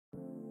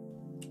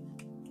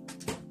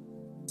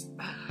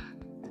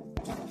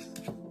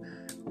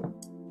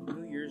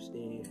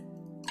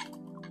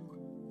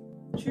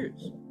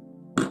cheers.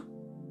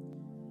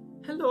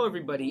 Hello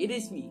everybody, it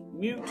is me,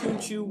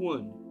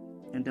 Mewtwo1.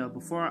 And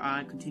before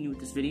I continue with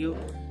this video,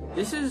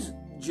 this is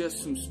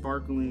just some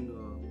sparkling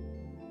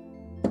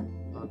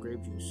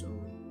grape juice, so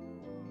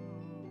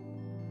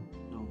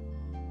no.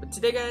 But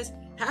today guys,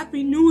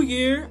 Happy New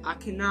Year! I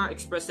cannot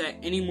express that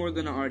any more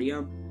than I already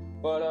am.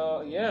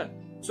 But yeah.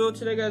 So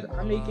today guys,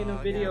 I'm making a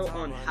video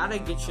on how to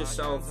get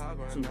yourself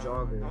some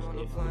joggers.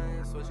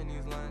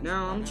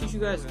 Now I'm gonna teach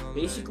you guys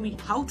basically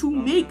how to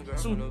make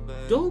some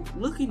dope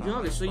looking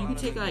joggers. So you can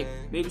take like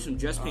maybe some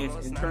dress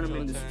pants and turn them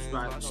into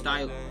some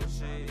stylish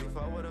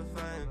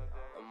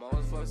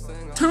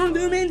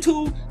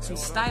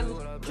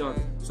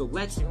joggers. So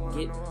let's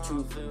get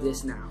to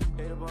this now.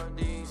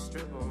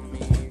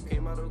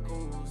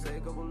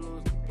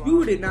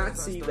 You did not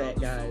see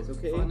that, guys,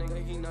 okay?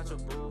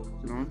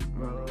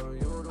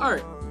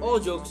 Alright, all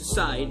jokes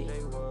aside,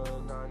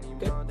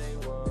 okay,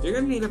 you're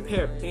gonna need a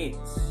pair of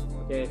pants,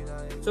 okay?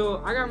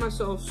 So, I got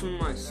myself some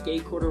of my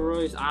skate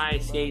corduroys. I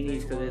skate in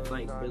these because it's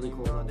like really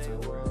cold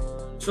outside.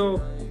 So,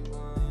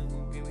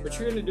 what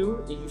you're gonna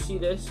do is you see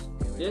this.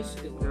 This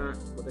is not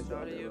what the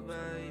jogger looks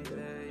like.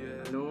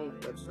 Okay? No,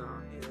 that's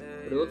not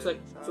what it looks like.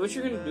 So, what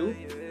you're gonna do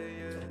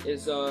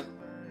is,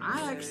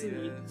 I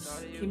actually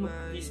came up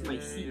with these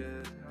myself.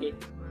 Okay.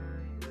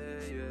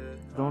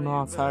 Don't know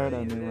how tired I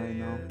am right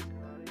now.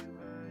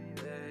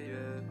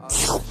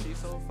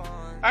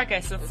 Alright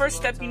guys, so the first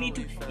step you need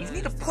to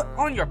put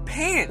on your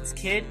pants,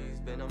 kid.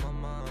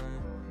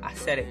 I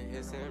said it.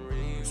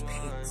 It's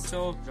pants.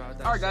 So,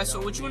 alright guys,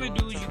 so what you want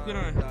to do is you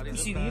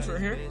see these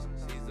right here?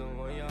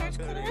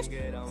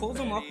 Pull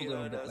them up a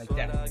little bit like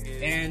that.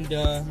 And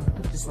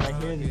put this right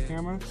here in the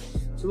camera.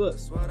 So look,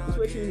 this is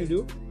what you're going to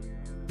do.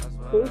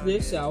 Pull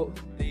this out,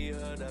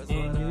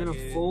 and you're going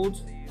to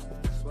fold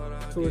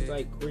towards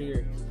like where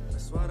your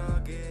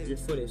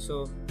foot is.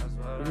 So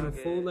you're gonna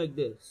fold like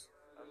this.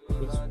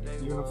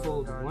 You're gonna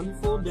fold one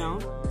fold down,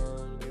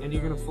 and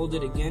you're gonna fold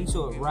it again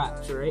so it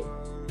wraps, right?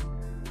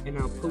 And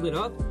now pull it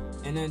up,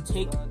 and then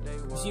see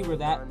where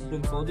that's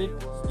been folded?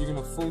 You're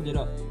gonna fold it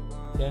up,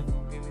 okay?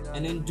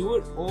 And then do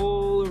it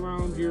all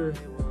around your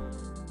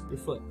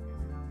foot.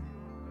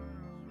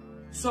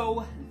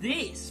 So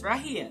this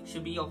right here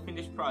should be your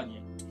finished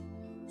project.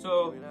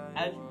 So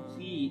as you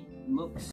see, looks